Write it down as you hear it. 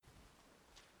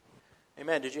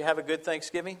Amen. Did you have a good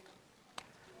Thanksgiving?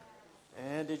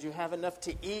 And did you have enough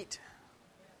to eat?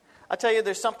 I tell you,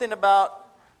 there's something about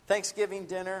Thanksgiving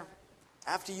dinner.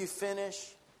 After you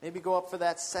finish, maybe go up for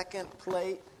that second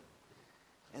plate.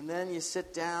 And then you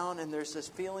sit down and there's this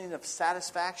feeling of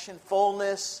satisfaction,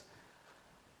 fullness.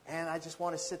 And I just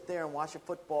want to sit there and watch a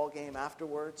football game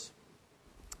afterwards.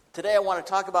 Today I want to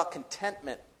talk about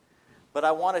contentment. But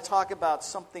I want to talk about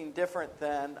something different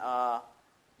than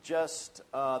just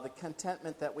the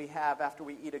contentment that we have after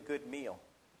we eat a good meal.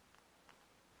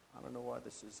 I don't know why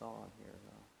this is on here.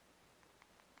 No.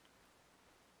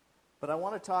 But I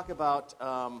want to talk about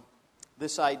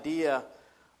this idea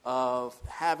of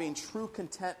having true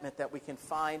contentment that we can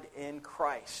find in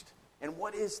Christ. And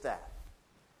what is that?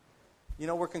 You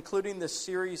know, we're concluding this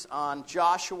series on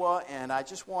Joshua, and I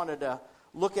just wanted to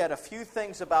look at a few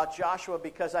things about Joshua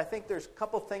because I think there's a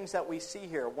couple things that we see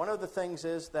here. One of the things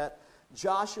is that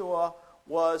Joshua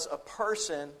was a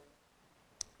person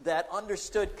that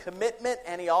understood commitment,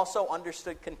 and he also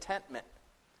understood contentment.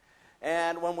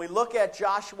 And when we look at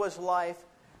Joshua's life,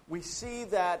 we see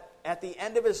that at the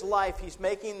end of his life, he's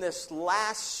making this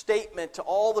last statement to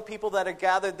all the people that are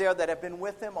gathered there that have been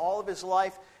with him all of his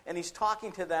life, and he's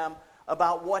talking to them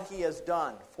about what he has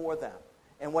done for them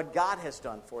and what God has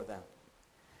done for them.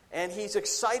 And he's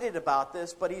excited about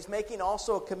this, but he's making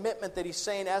also a commitment that he's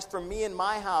saying, as for me and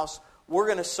my house, we're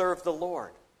going to serve the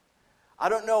Lord. I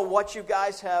don't know what you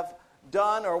guys have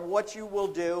done or what you will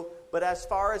do, but as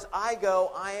far as I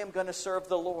go, I am going to serve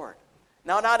the Lord.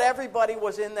 Now, not everybody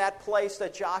was in that place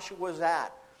that Joshua was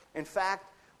at. In fact,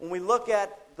 when we look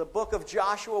at the book of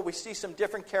Joshua, we see some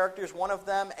different characters. One of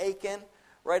them, Achan,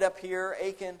 right up here,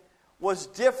 Achan, was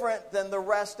different than the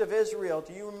rest of Israel.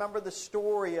 Do you remember the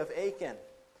story of Achan?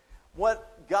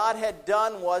 What God had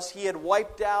done was he had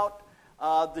wiped out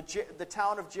the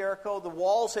town of Jericho. The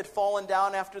walls had fallen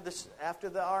down after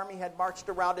the army had marched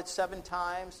around it 7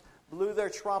 times, blew their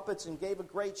trumpets and gave a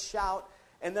great shout.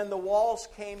 And then the walls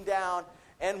came down.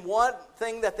 And one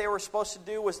thing that they were supposed to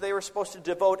do was they were supposed to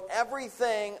devote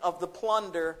everything of the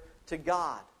plunder to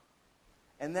God.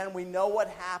 And then we know what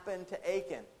happened to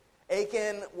Achan.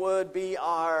 Achan would be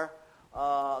our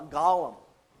Gollum.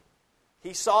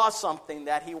 He saw something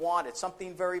that he wanted,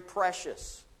 something very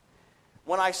precious.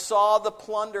 When I saw the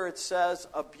plunder, it says,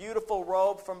 a beautiful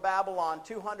robe from Babylon,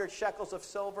 200 shekels of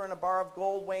silver and a bar of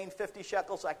gold weighing 50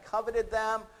 shekels. I coveted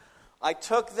them. I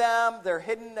took them. They're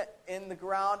hidden in the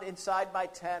ground inside my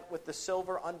tent with the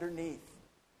silver underneath.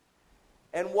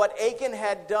 And what Achan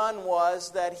had done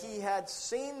was that he had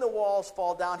seen the walls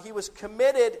fall down. He was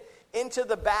committed into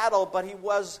the battle, but he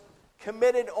was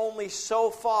committed only so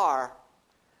far,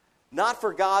 not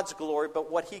for God's glory,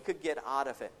 but what he could get out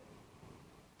of it.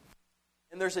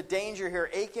 And there's a danger here.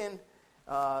 Achan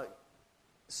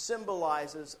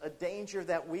symbolizes a danger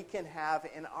that we can have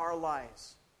in our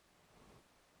lives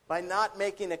by not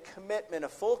making a commitment, a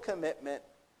full commitment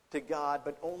to God,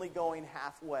 but only going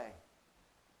halfway.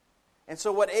 And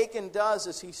so what Achan does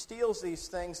is he steals these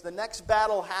things. The next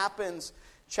battle happens,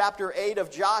 chapter 8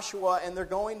 of Joshua, and they're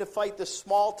going to fight this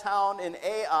small town in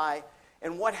Ai.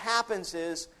 And what happens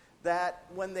is that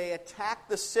when they attack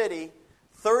the city,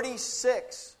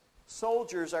 36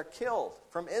 soldiers are killed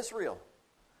from Israel.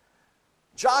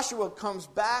 Joshua comes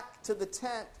back to the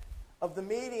tent of the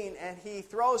meeting and he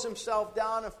throws himself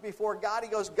down before God. He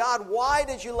goes, God, why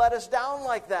did you let us down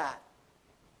like that?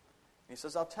 He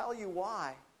says, I'll tell you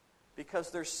why. Because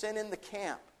there's sin in the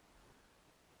camp.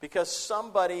 Because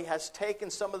somebody has taken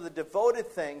some of the devoted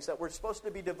things that were supposed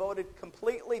to be devoted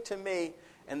completely to me,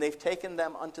 and they've taken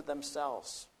them unto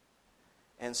themselves.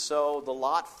 And so the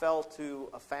lot fell to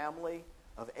a family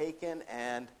of Achan,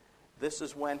 and this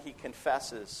is when he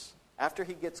confesses. After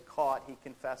he gets caught, he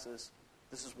confesses,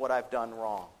 this is what I've done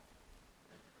wrong.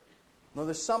 Now,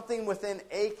 there's something within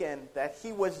Achan that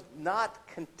he was not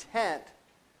content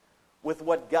with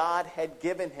what God had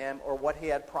given him or what he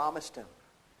had promised him.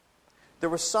 There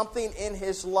was something in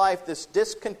his life, this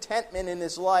discontentment in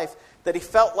his life, that he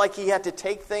felt like he had to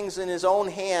take things in his own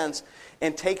hands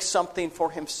and take something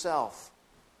for himself,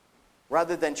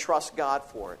 rather than trust God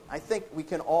for it. I think we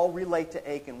can all relate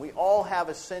to Achan. We all have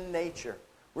a sin nature.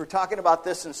 We were talking about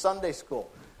this in Sunday school.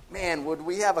 Man, would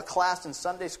we have a class in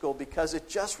Sunday school, because it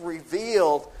just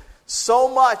revealed so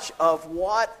much of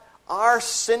what our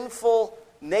sinful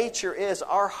nature is,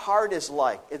 our heart is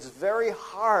like. It's very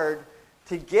hard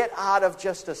to get out of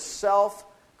just a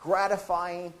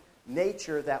self-gratifying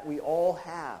nature that we all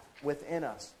have within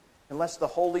us, unless the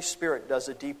Holy Spirit does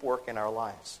a deep work in our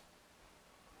lives.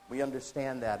 We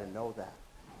understand that and know that.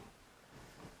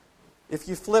 If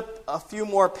you flip a few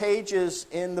more pages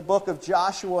in the book of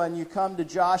Joshua and you come to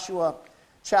Joshua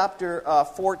chapter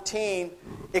 14,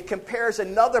 it compares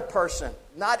another person,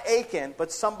 not Achan,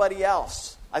 but somebody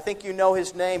else. I think you know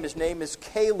his name. His name is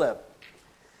Caleb.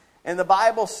 And the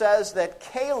Bible says that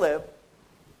Caleb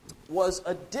was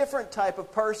a different type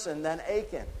of person than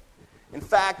Achan. In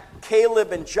fact,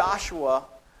 Caleb and Joshua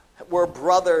were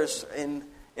brothers in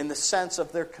the sense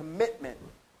of their commitment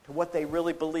to what they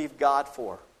really believed God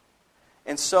for.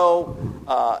 And so,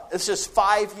 this is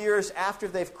 5 years after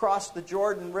they've crossed the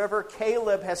Jordan River.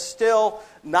 Caleb has still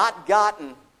not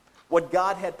gotten what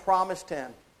God had promised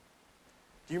him.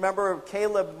 Do you remember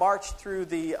Caleb marched through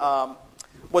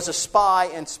was a spy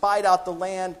and spied out the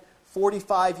land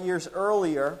 45 years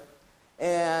earlier.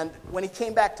 And when he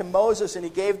came back to Moses and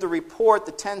he gave the report,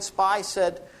 the 10 spies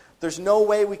said, there's no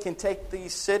way we can take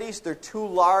these cities. They're too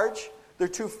large. They're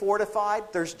too fortified.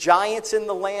 There's giants in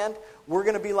the land. We're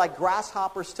going to be like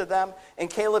grasshoppers to them. And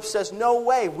Caleb says, no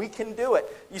way, we can do it.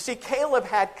 You see, Caleb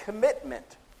had commitment.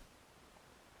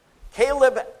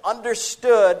 Caleb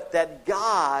understood that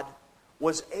God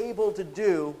was able to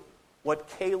do what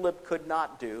Caleb could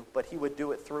not do, but he would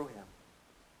do it through him.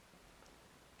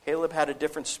 Caleb had a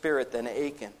different spirit than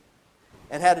Achan,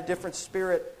 and had a different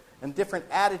spirit and different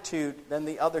attitude than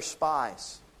the other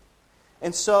spies.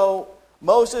 And so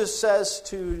Moses says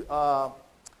to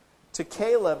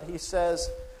Caleb, he says,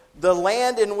 the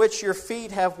land in which your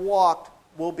feet have walked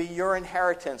will be your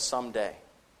inheritance someday.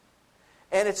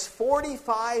 And it's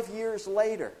 45 years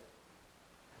later.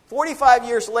 45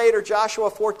 years later, Joshua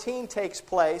 14 takes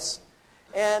place,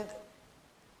 and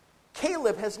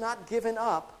Caleb has not given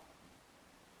up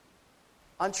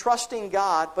on trusting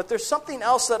God, but there's something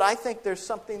else that I think there's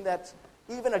something that's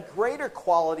even a greater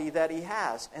quality that he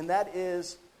has, and that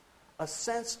is a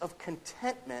sense of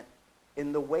contentment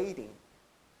in the waiting.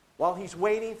 While he's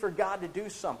waiting for God to do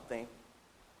something,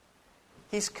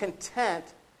 he's content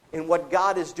in what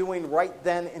God is doing right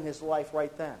then in his life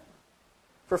right then.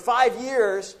 For 5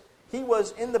 years, he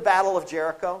was in the battle of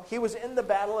Jericho. He was in the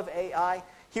battle of Ai.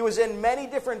 He was in many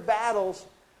different battles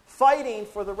fighting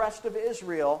for the rest of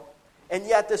Israel. And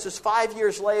yet this is 5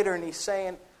 years later, and he's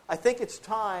saying, I think it's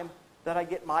time that I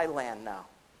get my land now.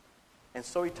 And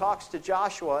so he talks to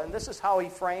Joshua, and this is how he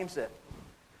frames it.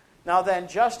 Now then,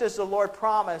 just as the Lord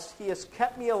promised, he has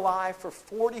kept me alive for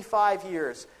 45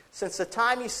 years, since the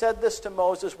time he said this to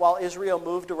Moses while Israel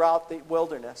moved around the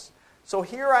wilderness. So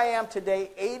here I am today,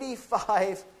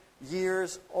 85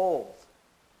 years old.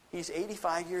 He's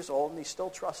 85 years old, and he's still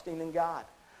trusting in God.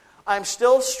 I'm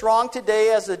still strong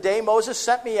today as the day Moses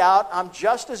sent me out. I'm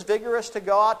just as vigorous to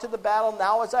go out to the battle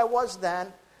now as I was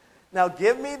then. Now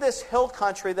give me this hill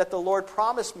country that the Lord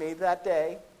promised me that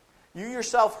day. You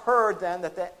yourself heard then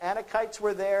that the Anakites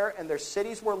were there and their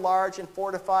cities were large and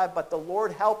fortified, but the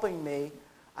Lord helping me,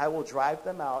 I will drive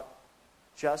them out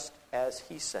just as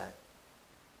he said.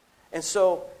 And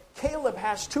so Caleb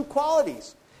has two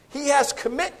qualities. He has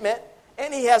commitment,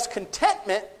 and he has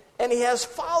contentment, and he has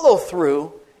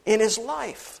follow-through in his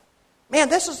life. Man,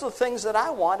 this is the things that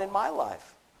I want in my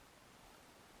life.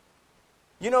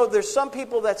 You know, there's some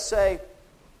people that say,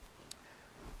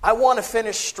 I want to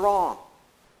finish strong.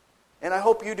 And I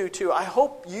hope you do too. I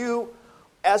hope you,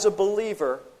 as a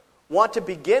believer, want to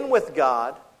begin with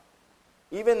God.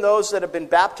 Even those that have been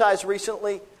baptized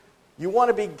recently, you want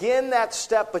to begin that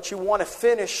step, but you want to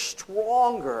finish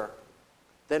stronger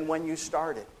than when you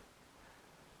started.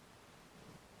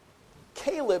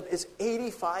 Caleb is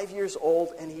 85 years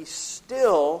old, and he's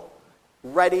still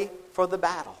ready for the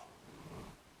battle.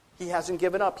 He hasn't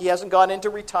given up. He hasn't gone into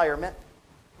retirement.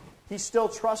 He's still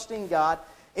trusting God.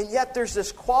 And yet there's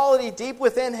this quality deep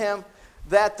within him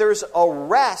that there's a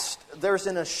rest, there's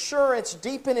an assurance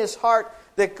deep in his heart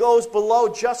that goes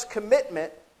below just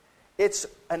commitment. It's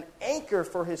an anchor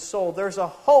for his soul. There's a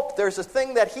hope. There's a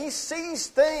thing that he sees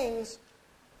things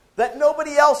that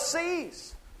nobody else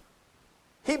sees.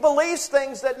 He believes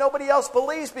things that nobody else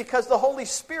believes because the Holy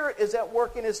Spirit is at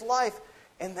work in his life.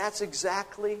 And that's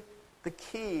exactly the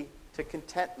key to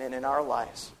contentment in our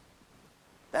lives.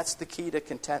 That's the key to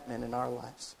contentment in our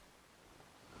lives.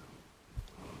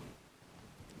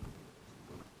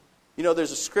 You know,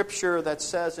 there's a scripture that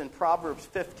says in Proverbs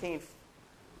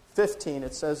 15:15,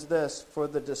 it says this, for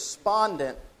the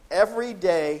despondent every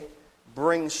day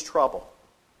brings trouble.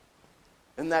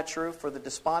 Isn't that true? For the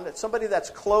despondent, somebody that's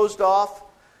closed off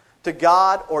to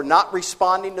God or not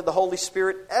responding to the Holy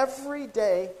Spirit, every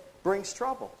day brings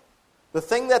trouble. The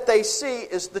thing that they see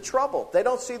is the trouble. They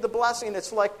don't see the blessing.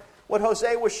 It's like what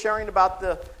Jose was sharing about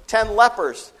the 10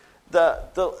 lepers.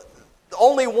 The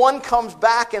only one comes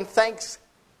back and thanks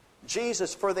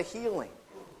Jesus for the healing.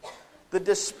 The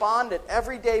despondent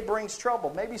every day brings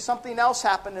trouble. Maybe something else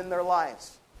happened in their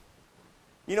lives.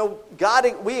 You know, God,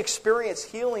 we experience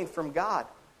healing from God,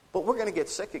 but we're going to get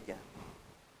sick again.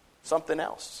 Something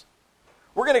else.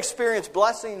 We're going to experience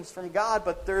blessings from God,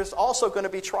 but there's also going to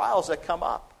be trials that come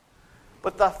up.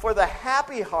 But for the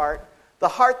happy heart, the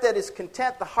heart that is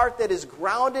content, the heart that is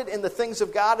grounded in the things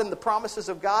of God and the promises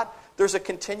of God, there's a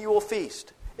continual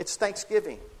feast. It's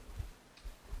Thanksgiving.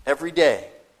 Every day.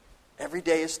 Every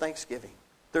day is Thanksgiving.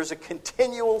 There's a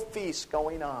continual feast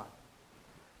going on.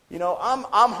 You know,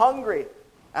 I'm hungry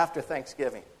after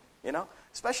Thanksgiving, you know,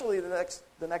 especially the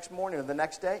next morning or the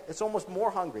next day. It's almost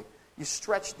more hungry. You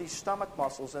stretch these stomach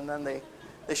muscles and then they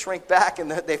shrink back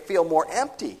and they feel more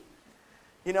empty.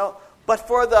 You know, but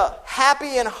for the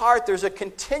happy in heart, there's a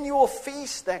continual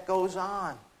feast that goes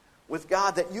on with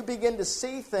God, that you begin to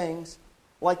see things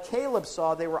like Caleb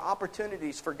saw. They were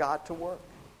opportunities for God to work.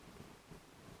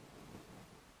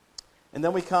 And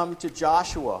then we come to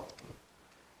Joshua.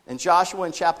 And Joshua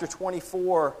in chapter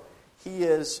 24, he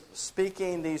is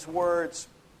speaking these words,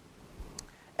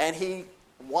 and he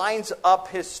winds up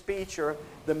his speech, or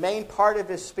the main part of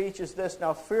his speech is this: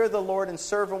 now fear the Lord and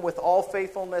serve him with all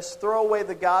faithfulness. Throw away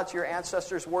the gods your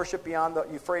ancestors worshiped beyond the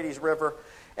Euphrates River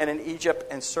and in Egypt,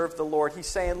 and serve the Lord. He's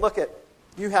saying, look,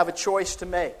 you have a choice to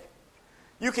make.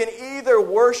 You can either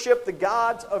worship the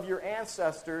gods of your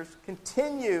ancestors,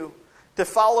 continue to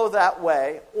follow that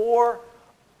way, or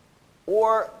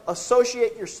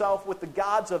associate yourself with the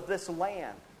gods of this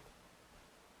land.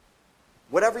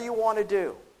 Whatever you want to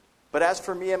do. But as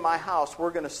for me and my house,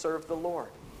 we're going to serve the Lord.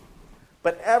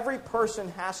 But every person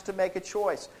has to make a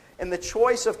choice. And the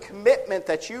choice of commitment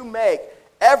that you make,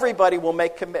 everybody will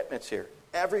make commitments here.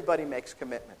 Everybody makes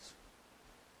commitments.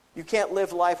 You can't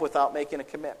live life without making a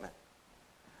commitment.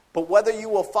 But whether you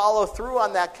will follow through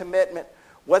on that commitment,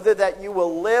 whether that you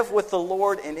will live with the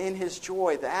Lord and in His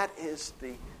joy, that is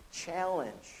the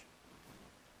challenge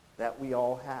that we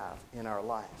all have in our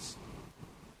lives.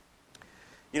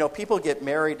 You know, people get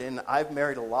married, and I've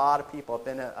married a lot of people.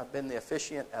 I've been the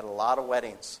officiant at a lot of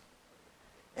weddings.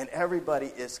 And everybody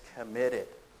is committed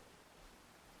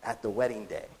at the wedding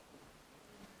day.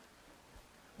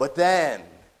 But then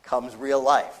comes real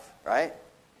life, right?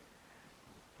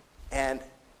 And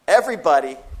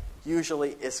everybody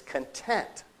usually is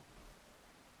content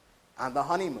on the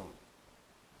honeymoon.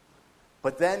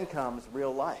 But then comes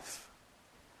real life.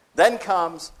 Then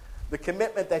comes the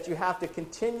commitment that you have to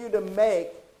continue to make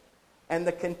and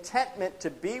the contentment to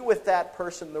be with that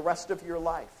person the rest of your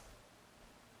life.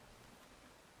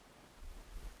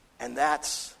 And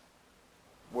that's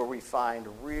where we find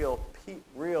real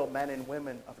men and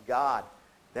women of God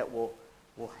that will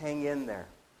hang in there,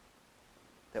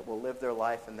 that will live their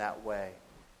life in that way,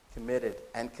 committed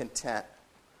and content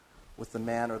with the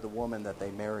man or the woman that they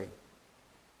marry.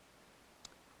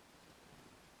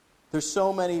 There's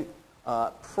so many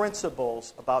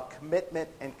principles about commitment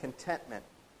and contentment.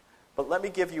 But let me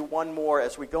give you one more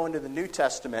as we go into the New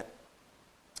Testament.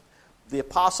 The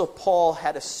Apostle Paul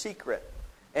had a secret,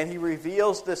 and he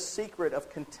reveals this secret of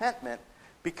contentment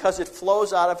because it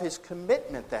flows out of his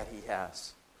commitment that he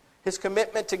has. His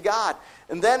commitment to God.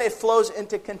 And then it flows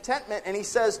into contentment, and he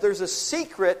says there's a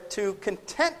secret to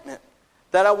contentment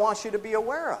that I want you to be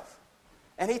aware of.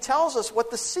 And he tells us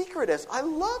what the secret is. I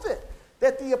love it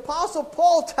that the Apostle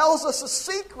Paul tells us a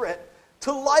secret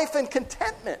to life and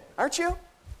contentment. Aren't you?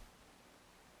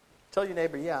 Tell your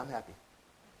neighbor, yeah, I'm happy.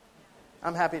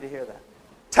 I'm happy to hear that.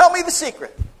 Tell me the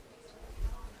secret.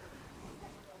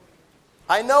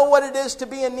 I know what it is to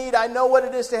be in need. I know what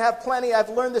it is to have plenty. I've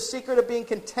learned the secret of being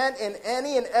content in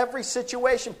any and every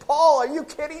situation. Paul, are you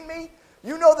kidding me?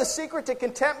 You know the secret to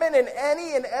contentment in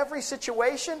any and every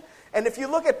situation? And if you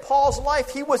look at Paul's life,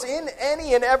 he was in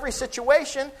any and every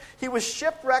situation. He was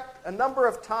shipwrecked a number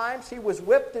of times. He was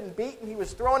whipped and beaten. He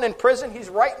was thrown in prison. He's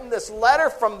writing this letter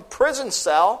from the prison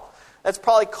cell that's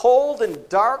probably cold and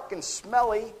dark and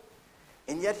smelly.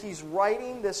 And yet he's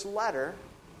writing this letter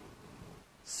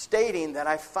stating that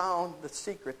I found the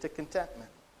secret to contentment.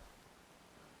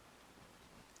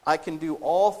 I can do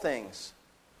all things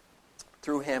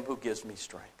through Him who gives me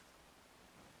strength.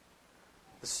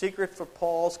 The secret for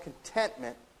Paul's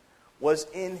contentment was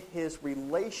in his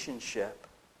relationship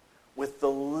with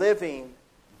the living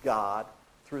God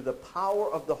through the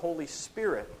power of the Holy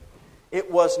Spirit. It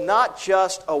was not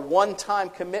just a one-time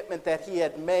commitment that he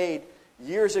had made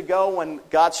years ago when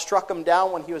God struck him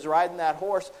down when he was riding that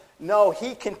horse. No,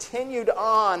 he continued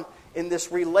on in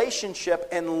this relationship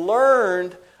and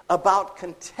learned about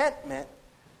contentment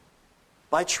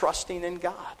by trusting in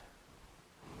God.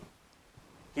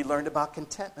 He learned about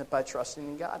contentment by trusting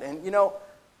in God. And you know,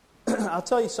 I'll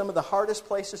tell you, some of the hardest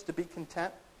places to be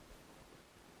content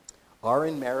are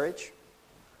in marriage,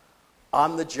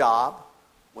 on the job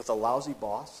with a lousy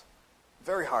boss.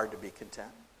 Very hard to be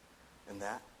content in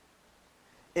that.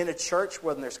 In a church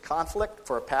when there's conflict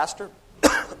for a pastor,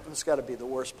 it's got to be the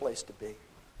worst place to be.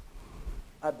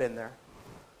 I've been there.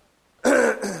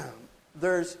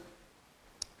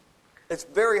 It's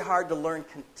very hard to learn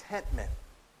contentment,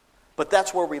 but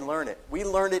that's where we learn it. We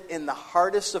learn it in the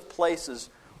hardest of places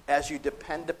as you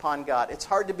depend upon God. It's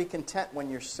hard to be content when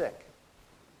you're sick.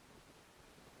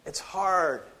 It's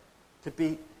hard to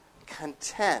be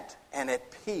content and at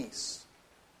peace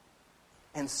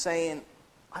and saying,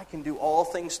 I can do all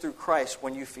things through Christ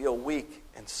when you feel weak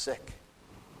and sick.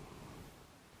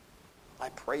 I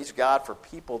praise God for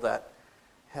people that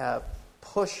have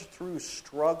pushed through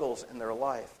struggles in their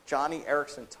life. Johnny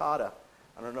Erickson Tada,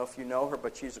 I don't know if you know her,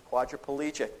 but she's a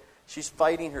quadriplegic. She's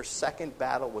fighting her second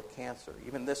battle with cancer.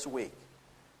 Even this week,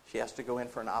 she has to go in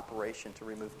for an operation to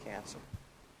remove cancer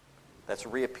that's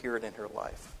reappeared in her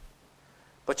life.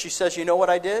 But she says, you know what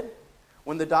I did?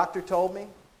 When the doctor told me,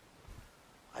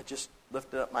 I just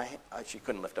lifted up my hand. She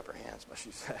couldn't lift up her hands, but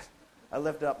she said, I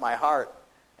lifted up my heart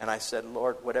and I said,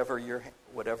 Lord, whatever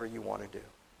you want to do.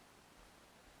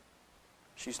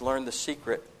 She's learned the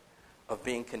secret of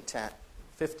being content.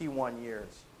 51 years,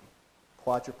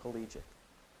 quadriplegic.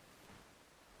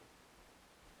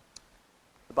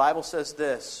 The Bible says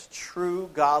this, true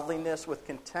godliness with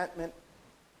contentment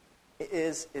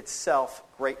is itself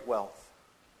great wealth.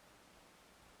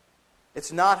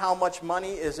 It's not how much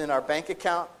money is in our bank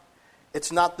account.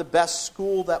 It's not the best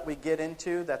school that we get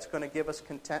into that's going to give us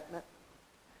contentment.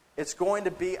 It's going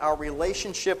to be our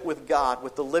relationship with God,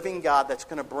 with the living God, that's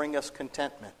going to bring us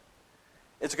contentment.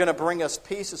 It's going to bring us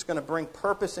peace. It's going to bring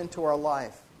purpose into our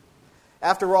life.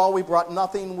 After all, we brought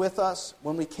nothing with us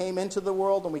when we came into the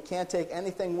world, and we can't take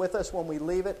anything with us when we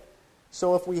leave it.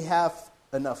 So if we have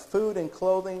enough food and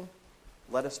clothing,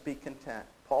 let us be content.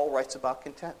 Paul writes about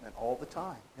contentment all the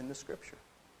time in the Scripture.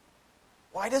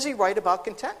 Why does he write about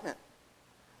contentment?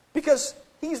 Because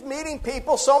he's meeting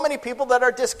people, so many people that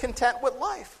are discontent with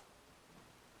life.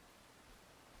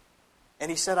 And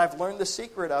he said, I've learned the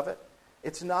secret of it.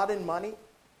 It's not in money.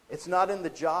 It's not in the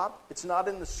job. It's not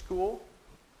in the school.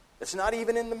 It's not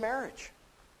even in the marriage.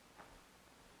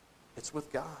 It's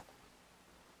with God.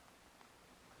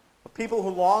 But people who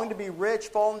long to be rich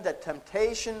fall into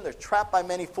temptation. They're trapped by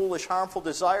many foolish, harmful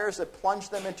desires that plunge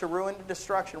them into ruin and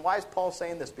destruction. Why is Paul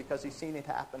saying this? Because he's seen it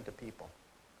happen to people.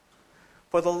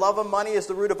 For the love of money is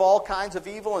the root of all kinds of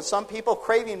evil, and some people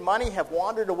craving money have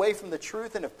wandered away from the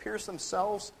truth and have pierced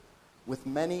themselves with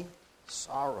many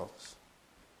sorrows.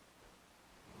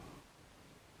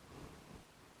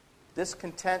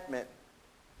 Discontentment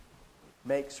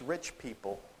makes rich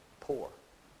people poor.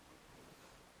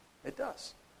 It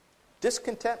does.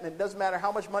 Discontentment, doesn't matter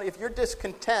how much money. If you're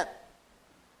discontent,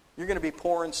 you're going to be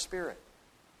poor in spirit.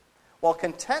 While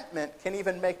contentment can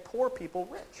even make poor people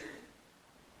rich.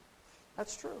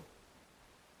 That's true.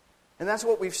 And that's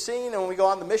what we've seen when we go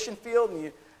on the mission field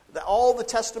and all the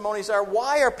testimonies are,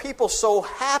 why are people so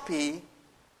happy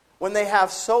when they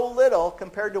have so little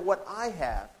compared to what I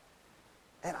have?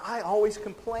 And I always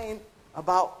complain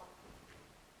about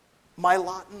my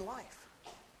lot in life.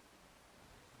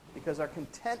 Because our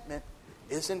contentment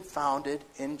isn't founded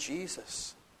in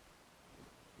Jesus.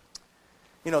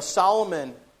 You know,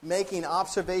 Solomon, making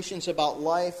observations about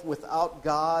life without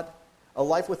God, a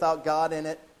life without God in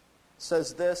it,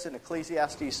 says this in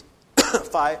Ecclesiastes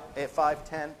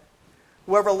 5:10.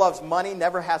 Whoever loves money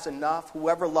never has enough.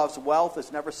 Whoever loves wealth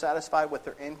is never satisfied with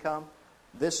their income.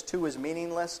 This too is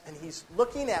meaningless. And he's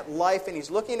looking at life and he's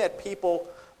looking at people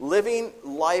living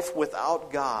life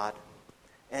without God.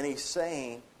 And he's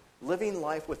saying, living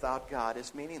life without God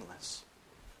is meaningless.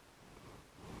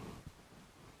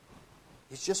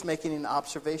 He's just making an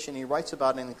observation. He writes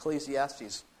about it in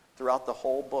Ecclesiastes throughout the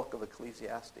whole book of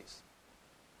Ecclesiastes.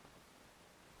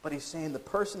 But he's saying the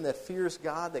person that fears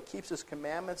God, that keeps His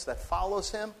commandments, that follows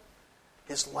Him,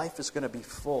 his life is going to be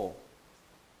full.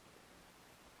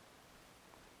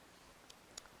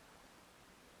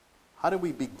 How do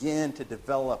we begin to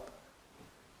develop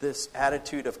this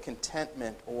attitude of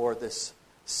contentment or this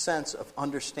sense of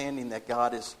understanding that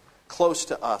God is close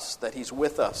to us, that He's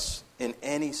with us in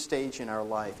any stage in our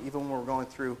life, even when we're going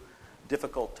through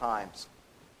difficult times?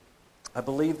 I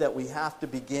believe that we have to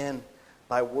begin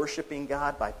by worshiping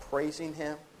God, by praising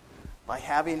Him, by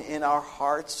having in our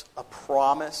hearts a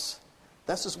promise.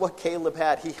 This is what Caleb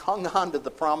had. He hung on to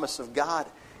the promise of God,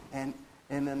 and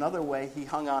in another way, he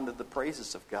hung on to the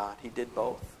praises of God. He did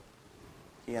both.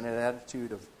 He had an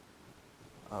attitude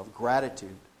of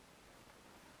gratitude.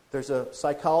 There's a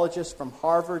psychologist from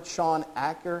Harvard, Sean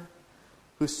Acker,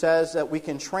 who says that we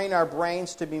can train our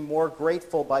brains to be more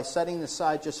grateful by setting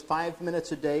aside just 5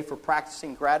 minutes a day for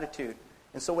practicing gratitude.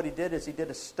 And so what he did is he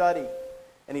did a study,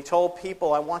 and he told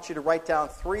people, I want you to write down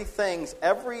 3 things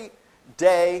every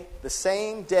day, the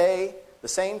same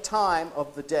time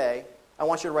of the day. I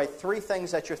want you to write 3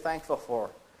 things that you're thankful for.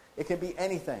 It can be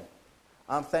anything.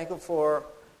 I'm thankful for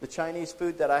the Chinese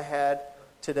food that I had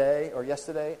today or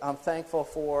yesterday. I'm thankful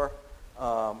for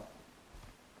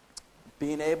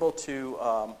being able to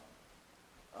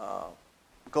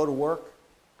go to work.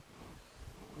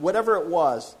 Whatever it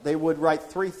was, they would write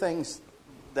 3 things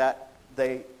that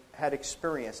they had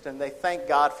experienced, and they thanked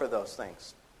God for those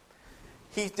things.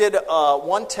 He did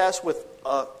one test with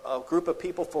a group of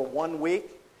people for 1 week.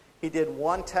 He did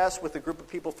one test with a group of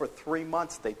people for 3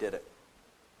 months. They did it.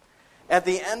 At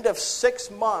the end of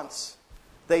 6 months,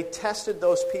 they tested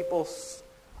those people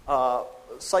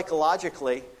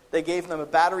psychologically. They gave them a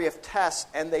battery of tests,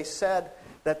 and they said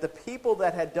that the people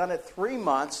that had done it 3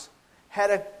 months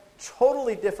had a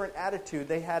totally different attitude.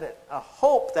 They had a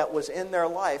hope that was in their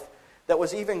life that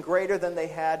was even greater than they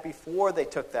had before they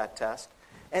took that test.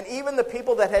 And even the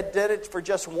people that had did it for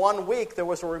just 1 week, there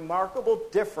was a remarkable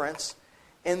difference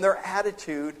in their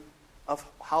attitude of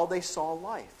how they saw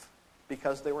life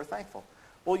because they were thankful.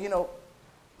 Well, you know,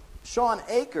 Sean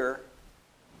Aker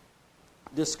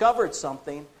discovered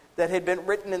something that had been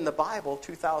written in the Bible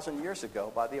 2,000 years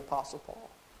ago by the Apostle Paul.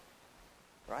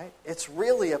 Right? It's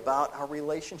really about our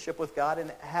relationship with God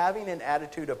and having an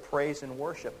attitude of praise and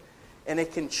worship. And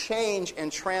it can change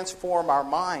and transform our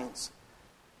minds,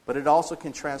 but it also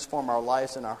can transform our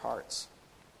lives and our hearts.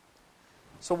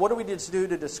 So what do we need to do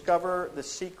to discover the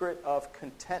secret of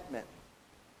contentment?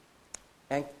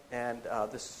 And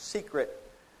the secret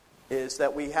is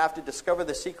that we have to discover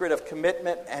the secret of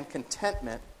commitment and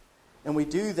contentment. And we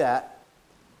do that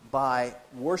by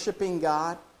worshiping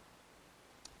God,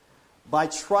 by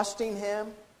trusting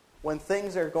Him when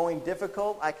things are going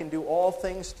difficult. I can do all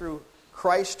things through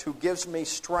Christ who gives me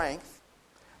strength.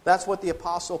 That's what the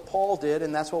Apostle Paul did,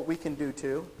 and that's what we can do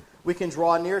too. We can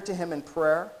draw near to Him in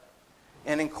prayer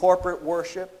and in corporate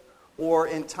worship, or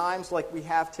in times like we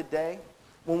have today.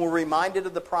 When we're reminded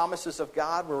of the promises of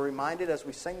God, we're reminded as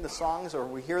we sing the songs or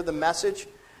we hear the message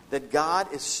that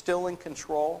God is still in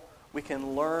control. We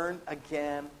can learn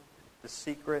again the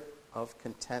secret of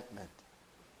contentment.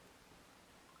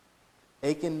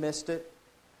 Achan missed it.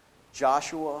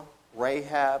 Joshua,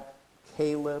 Rahab,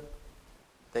 Caleb,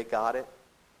 they got it.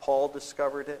 Paul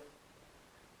discovered it.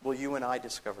 Will you and I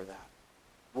discover that?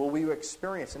 Will we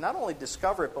experience it? Not only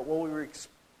discover it, but will we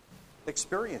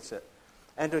experience it?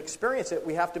 And to experience it,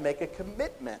 we have to make a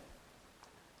commitment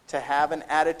to have an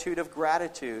attitude of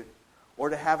gratitude or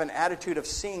to have an attitude of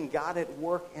seeing God at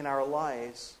work in our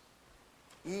lives,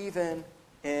 even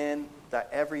in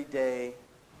the everyday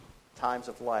times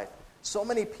of life. So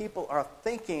many people are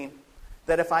thinking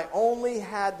that if I only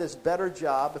had this better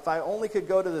job, if I only could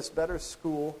go to this better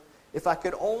school, if I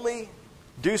could only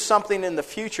do something in the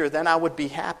future, then I would be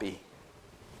happy.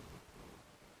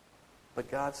 But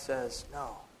God says,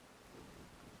 no.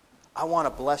 I want to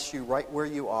bless you right where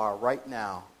you are, right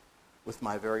now, with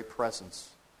my very presence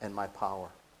and my power.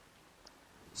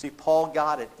 See, Paul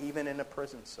got it even in a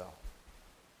prison cell.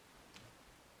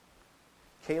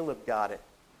 Caleb got it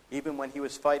even when he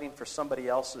was fighting for somebody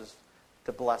else's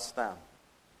to bless them.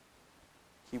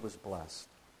 He was blessed.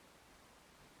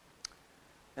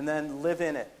 And then live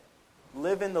in it.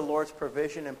 Live in the Lord's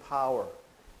provision and power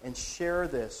and share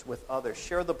this with others.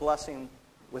 Share the blessing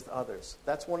with others.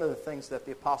 That's one of the things that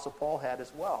the Apostle Paul had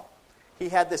as well. He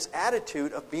had this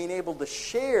attitude of being able to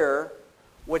share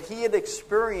what he had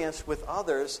experienced with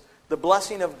others, the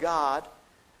blessing of God,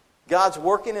 God's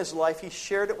work in his life. He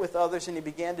shared it with others, and he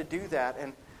began to do that.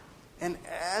 And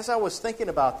as I was thinking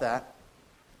about that,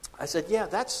 I said, yeah,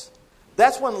 that's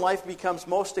when life becomes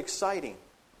most exciting.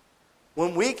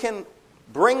 When we can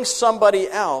bring somebody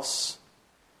else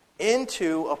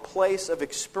into a place of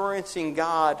experiencing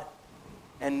God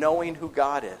and knowing who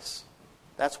God is.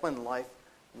 That's when life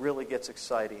really gets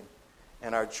exciting,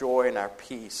 and our joy and our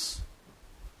peace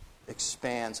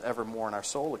expands ever more, and our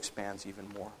soul expands even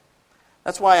more.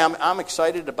 That's why I'm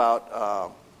excited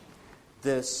about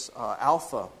this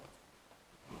Alpha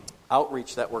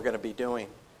outreach that we're going to be doing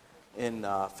in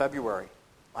February.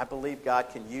 I believe God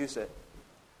can use it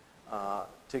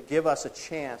to give us a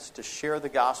chance to share the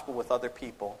gospel with other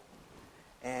people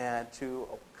and to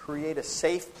create a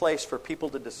safe place for people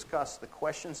to discuss the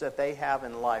questions that they have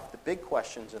in life, the big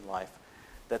questions in life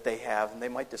that they have, and they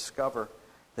might discover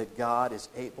that God is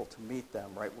able to meet them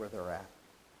right where they're at.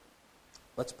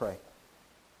 Let's pray.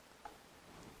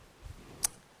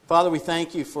 Father, we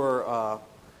thank you for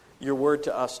your word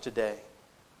to us today.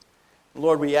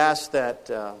 Lord, we ask that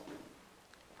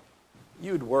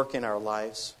you would work in our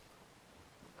lives.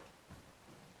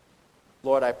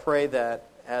 Lord, I pray that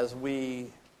as we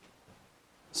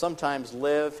sometimes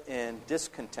live in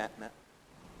discontentment,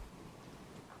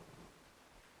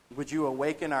 would you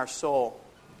awaken our soul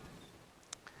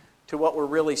to what we're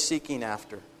really seeking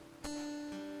after?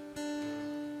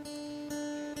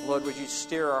 Lord, would you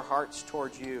steer our hearts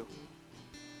towards you?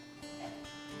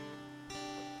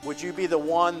 Would you be the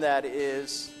one that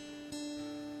is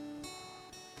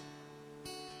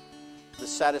the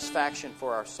satisfaction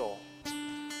for our soul?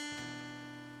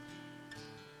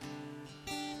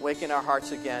 Awaken our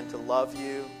hearts again to love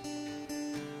you,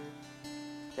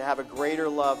 to have a greater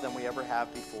love than we ever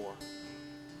have before.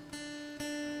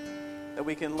 That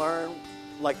we can learn,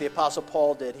 like the Apostle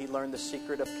Paul did, he learned the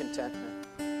secret of contentment.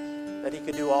 That he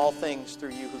could do all things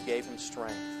through you who gave him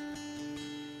strength.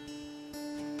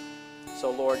 So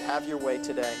Lord, have your way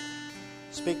today.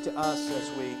 Speak to us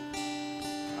as we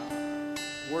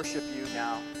worship you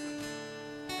now.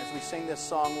 As we sing this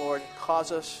song, Lord,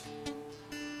 cause us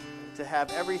to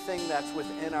have everything that's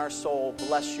within our soul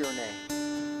bless your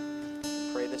name.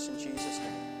 We pray this in Jesus'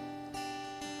 name.